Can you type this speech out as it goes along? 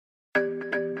Hey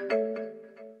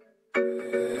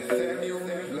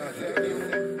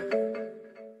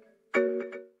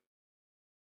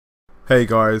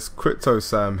guys, Crypto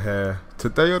Sam here.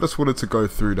 Today I just wanted to go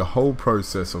through the whole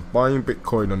process of buying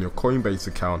Bitcoin on your Coinbase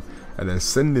account and then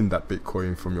sending that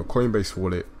Bitcoin from your Coinbase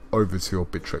wallet over to your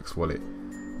Bittrex wallet.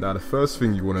 Now the first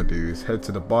thing you want to do is head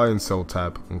to the buy and sell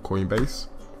tab on Coinbase.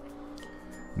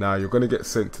 Now you're going to get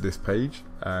sent to this page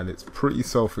and it's pretty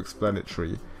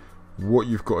self-explanatory. What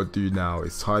you've got to do now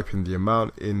is type in the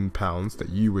amount in pounds that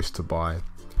you wish to buy,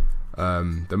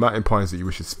 the amount in pounds that you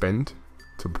wish to spend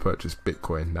to purchase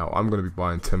Bitcoin. Now I'm going to be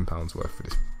buying £10 worth for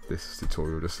this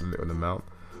tutorial, just a little amount.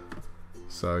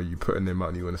 So you put in the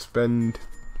amount you want to spend,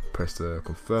 press the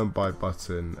confirm buy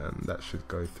button, and that should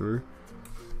go through.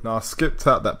 Now I skipped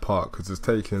out that part because it's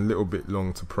taking a little bit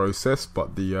long to process,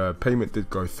 but the payment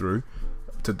did go through.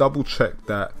 To double check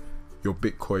that your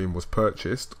Bitcoin was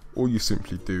purchased, all you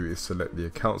simply do is select the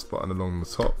accounts button along the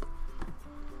top.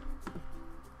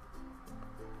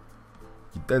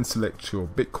 You then select your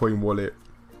Bitcoin wallet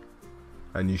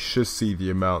and you should see the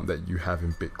amount that you have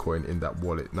in Bitcoin in that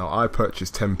wallet. Now I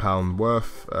purchased £10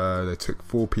 worth, they took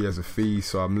 4p as a fee,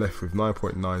 so I'm left with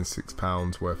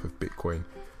 £9.96 worth of Bitcoin.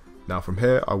 Now from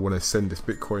here I want to send this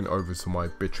Bitcoin over to my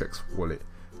Bittrex wallet.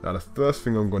 Now the first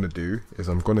thing I'm going to do is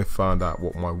I'm going to find out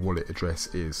what my wallet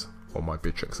address is on my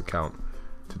Bittrex account.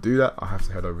 To do that I have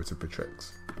to head over to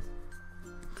Bittrex.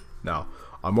 Now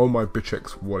I'm on my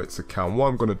Bittrex wallets account. What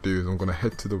I'm going to do is I'm going to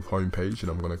head to the home page and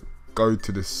I'm going to go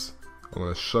to this. I'm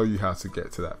going to show you how to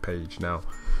get to that page. Now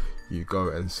you go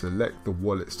and select the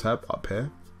wallets tab up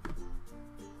here.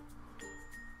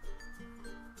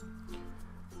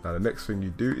 Now the next thing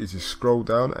you do is you scroll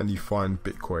down and you find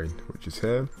Bitcoin, which is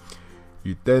here.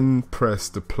 You then press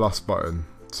the plus button,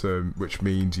 which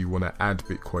means you want to add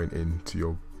Bitcoin into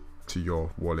your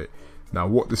wallet. Now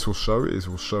what this will show is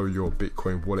will show your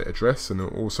Bitcoin wallet address, and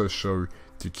it will also show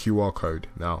the QR code.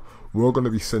 Now we're going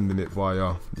to be sending it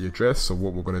via the address, so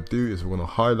what we're going to do is we're going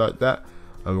to highlight that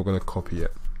and we're going to copy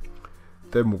it.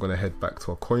 Then we're going to head back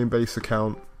to our Coinbase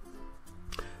account.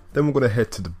 Then we're going to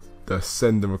head to the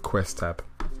send and request tab.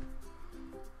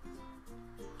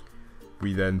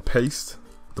 We then paste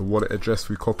the wallet address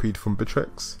we copied from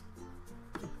Bittrex,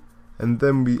 and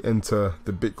then we enter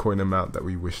the Bitcoin amount that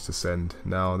we wish to send.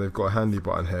 Now they've got a handy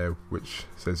button here which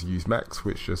says use max,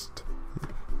 which just,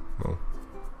 well,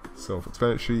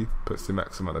 self-explanatory, puts the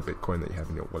max amount of Bitcoin that you have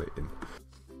in your wallet in.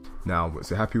 Now once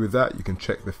you're happy with that, you can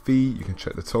check the fee, you can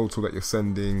check the total that you're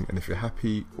sending, and if you're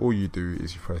happy, all you do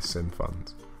is you press send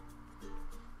funds.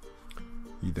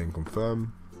 You then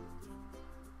confirm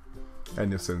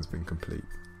and your send's been complete.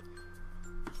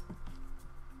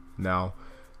 Now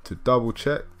to double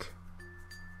check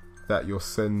that your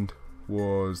send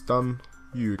was done,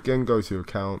 you again go to your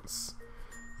accounts,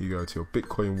 you go to your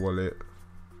Bitcoin wallet,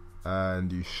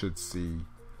 and you should see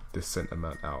the sent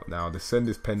amount out. Now the send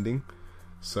is pending,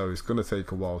 so it's going to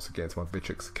take a while to get into my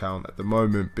Bittrex account. At the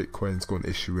moment Bitcoin's got an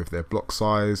issue with their block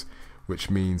size, which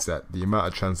means that the amount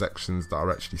of transactions that are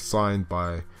actually signed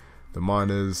by the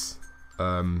miners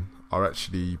are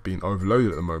actually being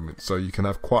overloaded at the moment, so you can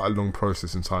have quite a long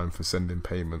processing time for sending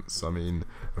payments. I mean,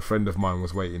 a friend of mine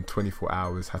was waiting 24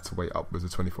 hours, had to wait upwards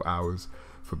of 24 hours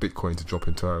for Bitcoin to drop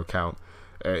into her account.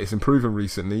 It's improving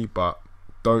recently, but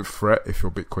don't fret if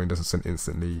your Bitcoin doesn't send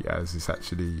instantly, as it's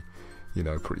actually, you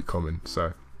know, pretty common.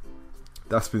 So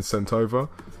that's been sent over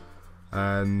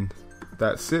and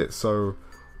that's it. So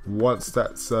once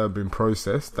that's been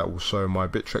processed, that will show my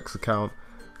Bittrex account,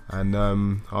 and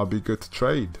I'll be good to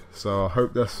trade. So I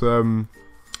hope that's been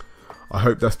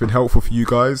helpful for you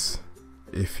guys.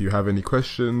 If you have any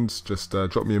questions, just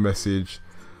drop me a message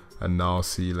and I'll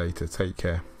see you later. Take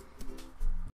care.